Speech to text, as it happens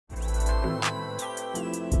Guys,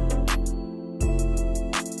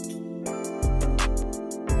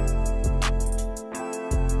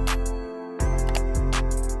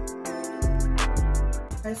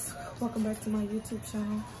 welcome back to my YouTube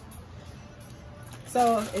channel.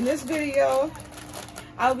 So in this video,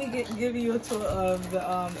 I'll be giving you a tour of the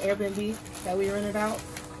Airbnb that we rented out.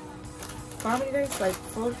 For how many days? Like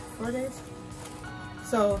four days?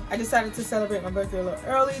 So I decided to celebrate my birthday a little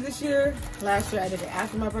early this year. Last year I did it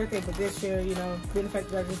after my birthday, but this year, you know, being the fact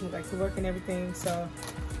that I just went back to work and everything, so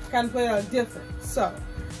kind of played out different. So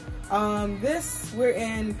we're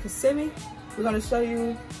in Kissimmee. We're gonna show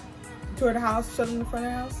you tour the house, show them the front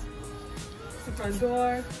of the house. It's the front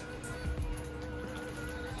door.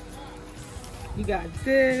 You got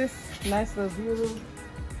this nice little view.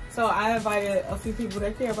 So I invited a few people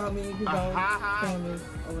that care about me, who don't, family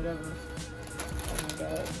or whatever. Oh my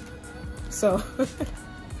God. So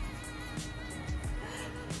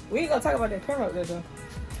we ain't gonna talk about that camera up there though,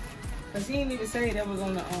 cause he didn't even say that was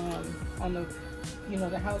on the you know,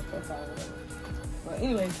 the house profile or whatever. But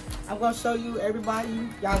anyways, I'm gonna show you everybody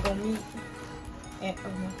y'all gonna meet. And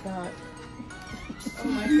oh my God. Oh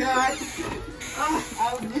my God.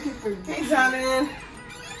 I was looking for you. Hey, Diamond.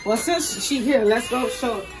 Well, since she here, let's go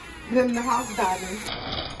show them the house, Diamond.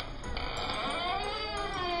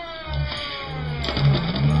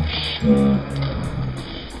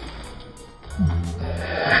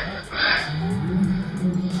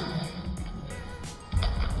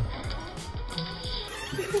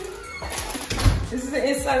 This is the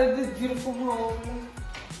inside of this beautiful home.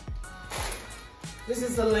 This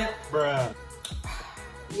is a lamp. Bruh.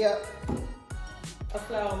 Yep. A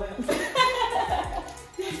flower lamp.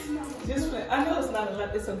 Just, I know it's not a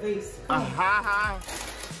lamp, it's a vase.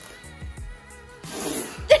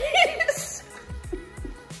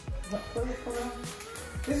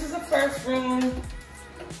 This is the first room.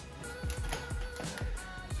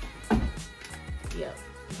 Yep.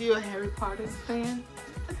 If you're a Harry Potter fan,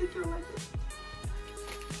 I think you'll like it.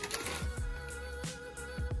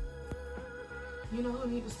 You know who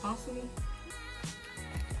need to sponsor me?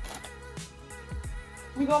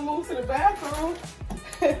 We gonna move to the bathroom.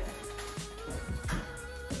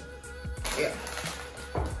 Yeah.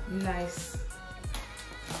 Nice.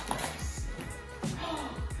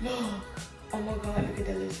 Nice. Oh my God, look at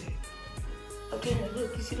that lizard. Okay, now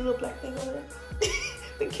look, you see the little black thing over there?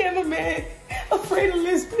 The cameraman afraid of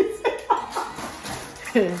lizards.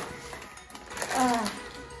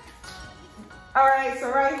 All right, so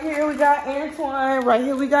right here we got Antoine. Right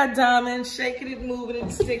here we got Diamond, shaking it, moving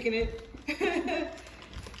it, sticking it.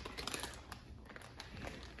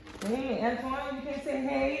 Hey, Antoine, you can say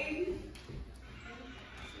hey.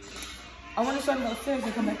 I want to show them upstairs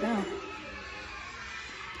and come back down.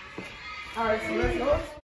 All right, so let's go.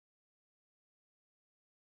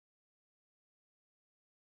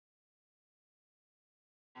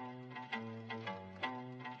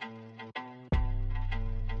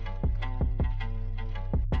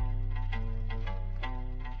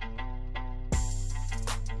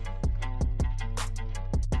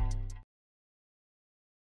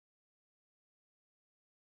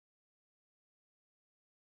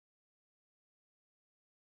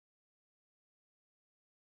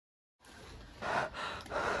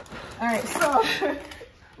 All right, so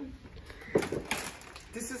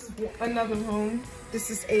this is another room. This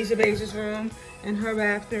is Asia Beija's room and her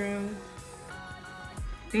bathroom.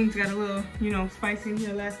 Things got a little, you know, spicy in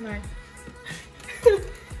here last night.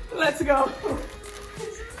 Let's go.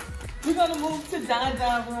 We're gonna move to Don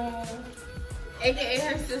room, aka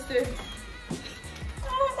her sister.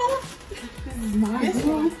 This is my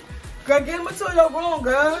room. Girl, get him into your room,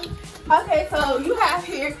 girl. Okay, so you have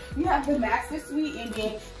here, you have the master suite, and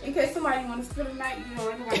then in case somebody want to spend the night, you know,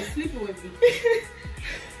 everybody sleeping with you.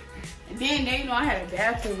 And then they know I had a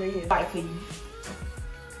bathroom in here. Right for you.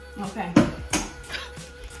 Okay.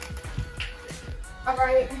 All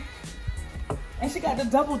right. And she got the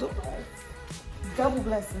double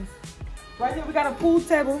blessings. Right here we got a pool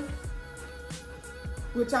table,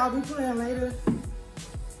 which I'll be playing later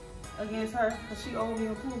against her, because she owed me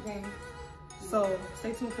a pool game. So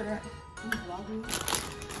stay tuned for that.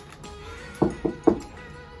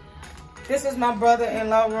 This is my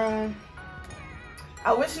brother-in-law room.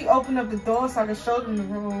 I wish he opened up the door so I could show them the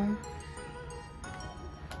room.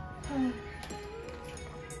 I'm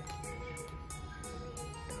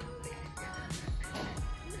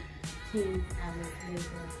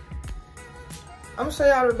gonna show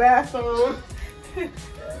y'all the bathroom.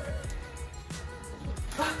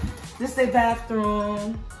 This is their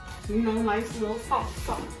bathroom. So, you know, nice little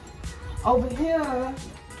something. Over here,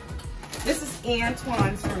 this is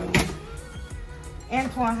Antoine's room.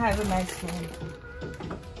 Antoine has a nice room.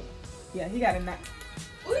 Yeah, he got a nice.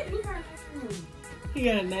 He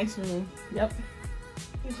got a nice room. Yep.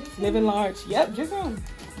 Living large. Yep, just him.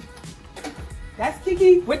 That's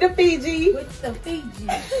Kiki with the Fiji. With the Fiji.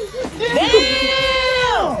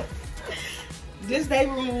 Damn! This day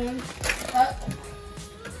room.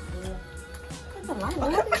 What's the light?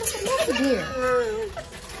 What's the here?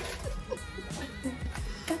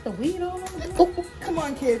 Got the weed all over. Come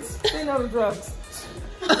on, kids. They know the drugs.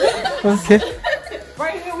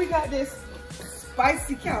 Right here we got this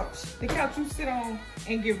spicy couch. The couch you sit on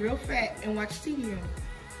and get real fat and watch TV on.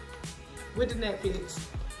 With the Netflix.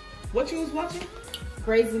 What you was watching?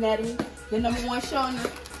 Grey's Anatomy, the #1 show in the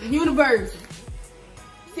universe.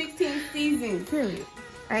 16 seasons. Period.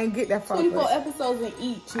 I ain't get that far. 24 episodes in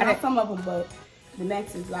each. I Not some of them, but the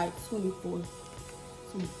next is like 24.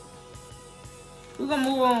 We're gonna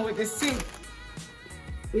move on with the sink.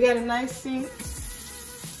 We got a nice sink.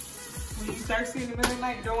 When you start seeing the middle of the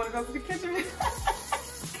night, you don't want to go to the kitchen.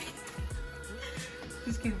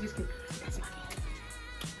 Just kidding, just kidding. That's my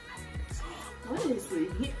What is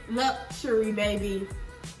it? Luxury, baby.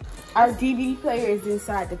 Our DVD player is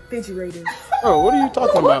inside the refrigerator. Oh, what are you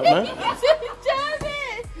talking about, man?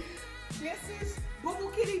 This is Boo Boo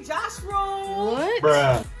Kitty Josh's room. What?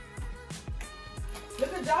 Bruh.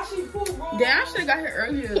 Look at Joshy Poo room. Damn, I should have got here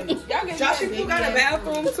earlier. Joshy Poo got a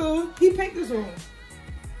bathroom too. He picked this room.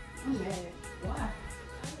 I'm mad. Why?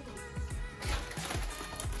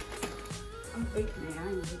 I'm fake, man. I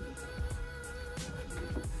ain't doing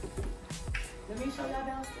Let me show y'all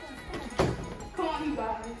downstairs. Come on, you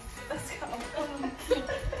guys. Let's go.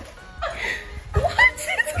 What?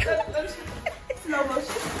 Slow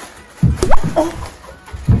motion.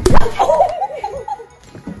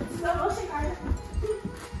 Slow motion, Carter.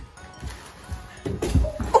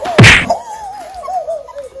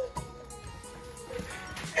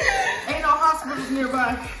 Ain't no hospitals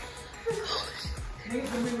nearby. Niggas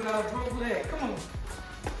gonna be without a broke leg. Come on.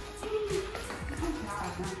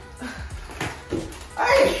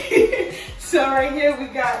 Alright. So right here we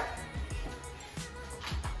got,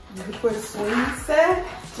 you can put a swing set.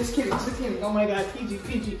 Just kidding, just kidding. Oh my god,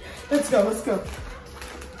 PG. Let's go, let's go.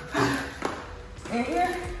 And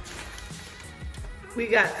here we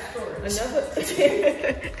got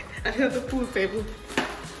another food table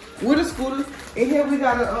with a scooter. And here we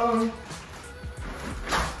got a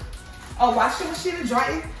washing machine and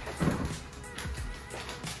dryer.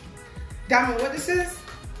 Diamond, what this is?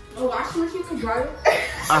 A washing machine and dryer?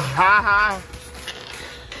 Ha.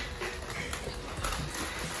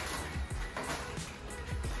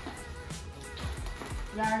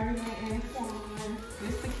 Larry and Antoine.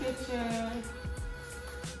 This the kitchen.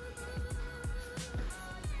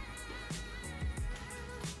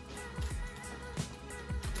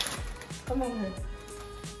 Come on here.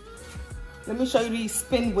 Let me show you these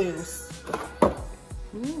spin wheels.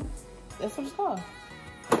 That's some stuff.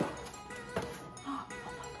 Oh my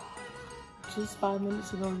god. Just 5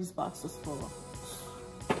 minutes ago, this box was full.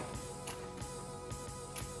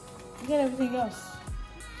 You got everything else.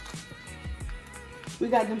 We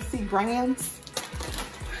got them C brands,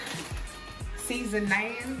 C's and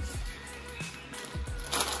Nans.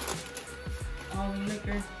 All the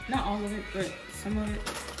liquor, not all of it, but some of it.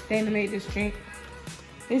 Dana made this drink.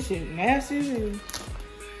 This shit nasty.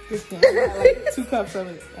 This can like 2 cups of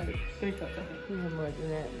it, like 3 cups of it. You know more than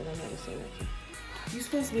that, but I'm not gonna say that. You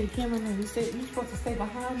supposed to be the cameraman. You supposed to stay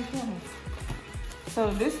behind the camera. So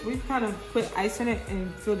this, we kind of put ice in it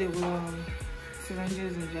and filled it with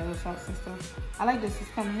syringes and jello shots and stuff. I like this. It's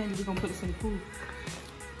kind of handy. We're gonna put this in the pool.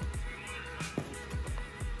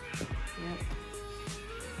 Yep.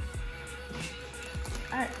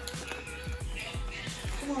 All right.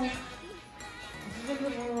 Come on.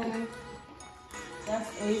 That's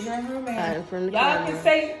Asia and her man. Y'all can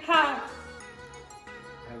say hi.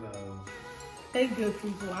 Hello. They good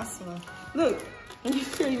people, I swear. Look, let me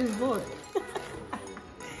show you this board.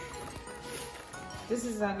 This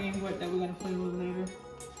is our game board that we're gonna play a little later.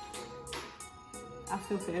 I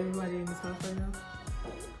feel for everybody in this house right now.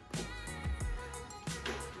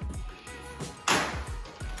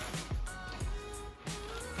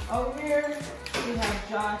 Over here, we have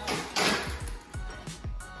Josh.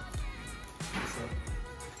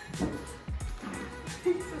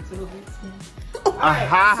 Such a little bit small. Alright,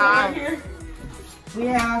 so right here, we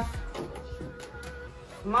have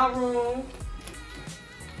my room.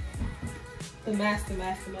 The master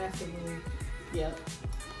room. Yep.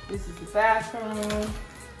 This is the bathroom.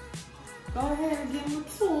 Go ahead and give them a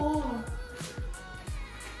tour.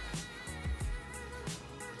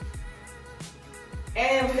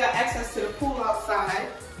 And we got access to the pool outside.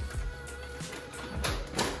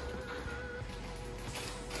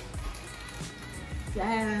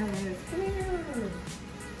 Yes, come here.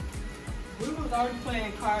 We was already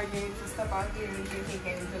playing card games and stuff out here and drinking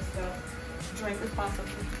games and stuff. Drink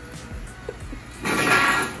responsibly.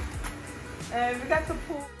 And we got the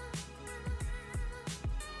pool.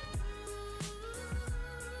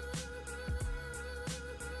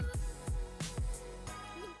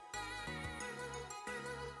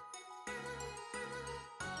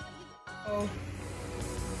 Oh,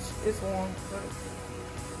 it's warm, but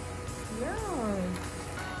yeah.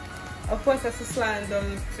 Of course, that's a sliding door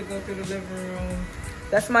to go through the living room.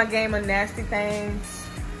 That's my game of Nasty Things.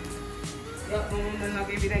 Yep, my woman, I'll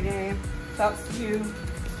give you that game. Talks to you.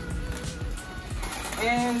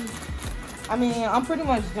 And, I mean, I'm pretty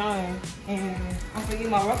much done. And I'm gonna eat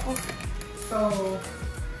my ruffles. So,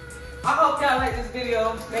 I hope y'all like this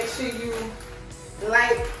video. Make sure you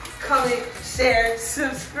like, comment, share,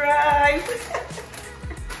 subscribe.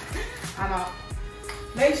 I'm out.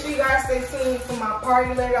 Make sure you guys stay tuned for my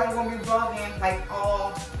party later. I'm gonna be vlogging like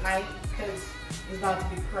all night because it's about to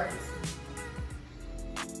be crazy.